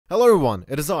Hello everyone,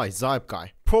 it is I,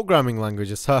 Guy. Programming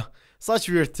languages, huh? Such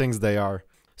weird things they are.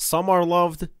 Some are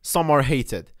loved, some are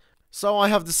hated. So I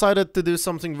have decided to do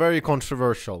something very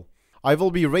controversial. I will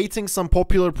be rating some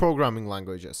popular programming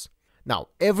languages. Now,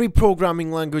 every programming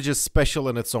language is special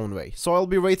in its own way, so I'll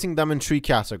be rating them in 3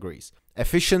 categories: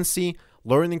 efficiency,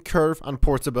 learning curve, and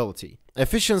portability.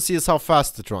 Efficiency is how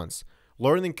fast it runs.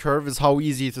 Learning curve is how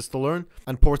easy it is to learn,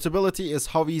 and portability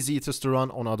is how easy it is to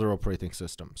run on other operating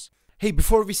systems. Hey,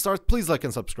 before we start, please like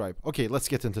and subscribe. Okay, let's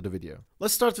get into the video.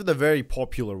 Let's start with a very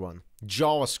popular one,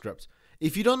 JavaScript.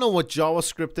 If you don't know what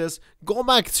JavaScript is, go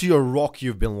back to your rock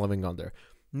you've been living under.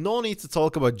 No need to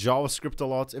talk about JavaScript a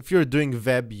lot. If you're doing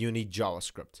web, you need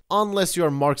JavaScript. Unless you're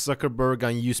Mark Zuckerberg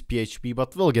and use PHP,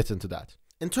 but we'll get into that.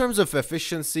 In terms of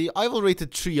efficiency, I will rate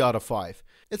it 3 out of 5.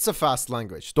 It's a fast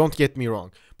language, don't get me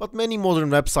wrong, but many modern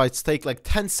websites take like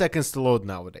 10 seconds to load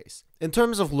nowadays. In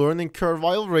terms of learning curve,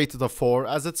 I'll rate it a 4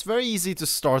 as it's very easy to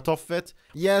start off with.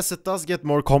 Yes, it does get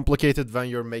more complicated when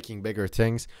you're making bigger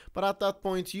things, but at that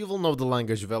point you will know the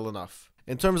language well enough.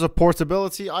 In terms of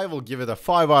portability, I will give it a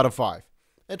 5 out of 5.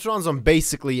 It runs on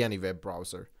basically any web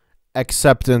browser,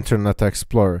 except Internet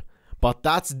Explorer. But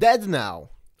that's dead now!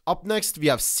 Up next, we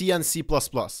have C and C++.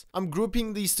 I'm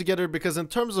grouping these together because in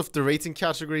terms of the rating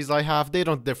categories I have, they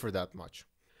don't differ that much.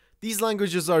 These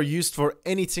languages are used for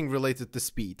anything related to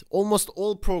speed. Almost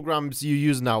all programs you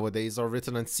use nowadays are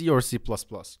written in C or C++.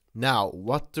 Now,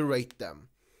 what to rate them?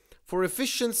 For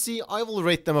efficiency, I will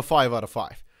rate them a 5 out of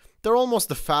 5. They're almost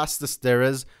the fastest there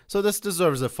is, so this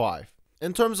deserves a 5.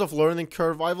 In terms of learning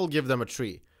curve, I will give them a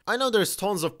 3. I know there's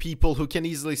tons of people who can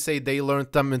easily say they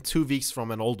learned them in 2 weeks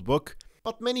from an old book,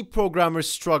 but many programmers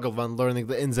struggle when learning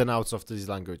the ins and outs of these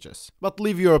languages. But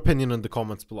leave your opinion in the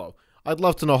comments below. I'd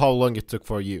love to know how long it took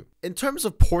for you. In terms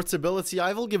of portability,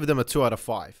 I will give them a 2 out of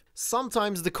 5.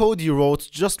 Sometimes the code you wrote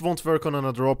just won't work on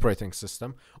another operating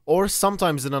system, or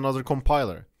sometimes in another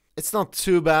compiler. It's not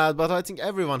too bad, but I think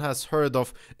everyone has heard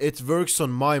of "it works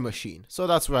on my machine", so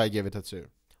that's why I give it a 2.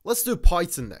 Let's do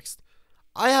Python next.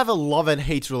 I have a love and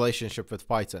hate relationship with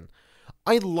Python.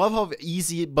 I love how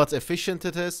easy but efficient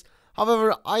it is.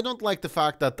 However, I don't like the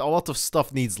fact that a lot of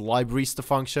stuff needs libraries to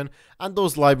function, and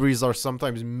those libraries are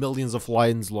sometimes millions of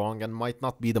lines long and might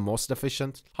not be the most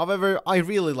efficient. However, I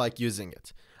really like using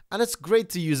it. And it's great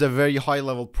to use a very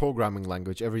high-level programming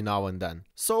language every now and then.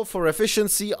 So for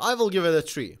efficiency, I will give it a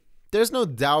 3. There's no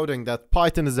doubting that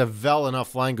Python is a well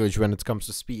enough language when it comes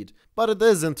to speed, but it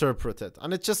is interpreted,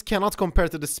 and it just cannot compare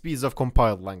to the speeds of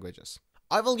compiled languages.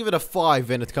 I will give it a 5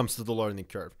 when it comes to the learning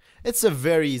curve. It's a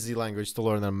very easy language to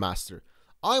learn and master.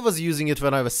 I was using it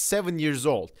when I was 7 years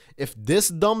old. If this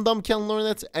dum-dum can learn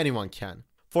it, anyone can.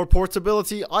 For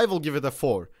portability, I will give it a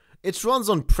 4. It runs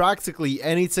on practically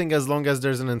anything as long as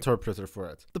there's an interpreter for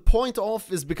it. The point off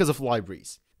is because of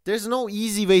libraries. There's no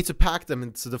easy way to pack them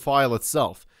into the file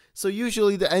itself, so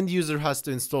usually the end user has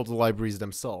to install the libraries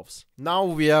themselves. Now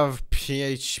we have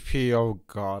PHP. Oh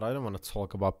god, I don't want to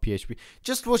talk about PHP.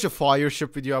 Just watch a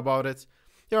Fireship video about it.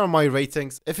 Here are my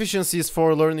ratings. Efficiency is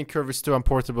 4, learning curve is 2, and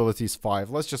portability is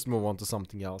 5. Let's just move on to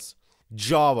something else.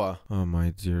 Java. Oh my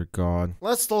dear god.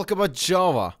 Let's talk about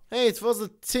Java. Hey, it was the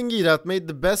thingy that made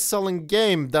the best-selling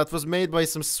game that was made by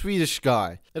some Swedish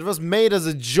guy. It was made as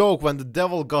a joke when the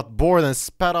devil got bored and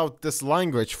spat out this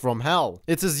language from hell.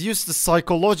 It is used to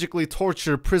psychologically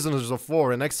torture prisoners of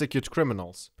war and execute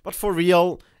criminals. But for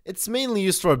real, it's mainly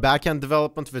used for backend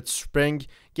development with Spring,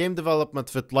 game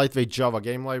development with lightweight Java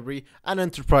game library, and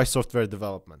enterprise software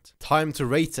development. Time to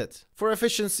rate it. For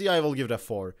efficiency, I will give it a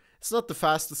 4. It's not the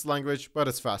fastest language, but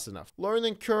it's fast enough.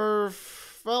 Learning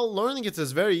curve, well, learning it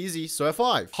is very easy, so a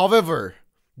 5. However,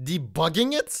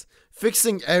 debugging it,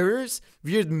 fixing errors,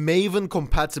 weird Maven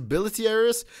compatibility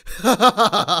errors,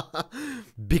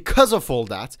 because of all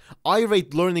that, I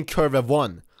rate learning curve a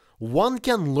 1. One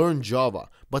can learn Java,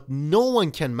 but no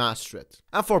one can master it.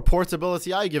 And for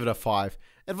portability, I give it a 5.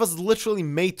 It was literally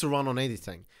made to run on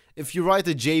anything. If you write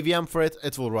a JVM for it,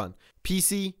 it will run.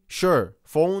 PC? Sure.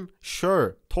 Phone?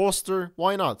 Sure. Toaster?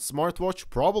 Why not? Smartwatch?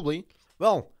 Probably.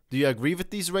 Well, do you agree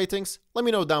with these ratings? Let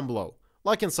me know down below.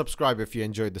 Like and subscribe if you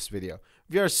enjoyed this video.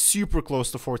 We are super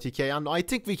close to 40k and I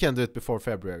think we can do it before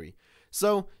February.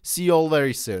 So, see you all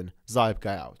very soon. Guy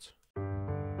out.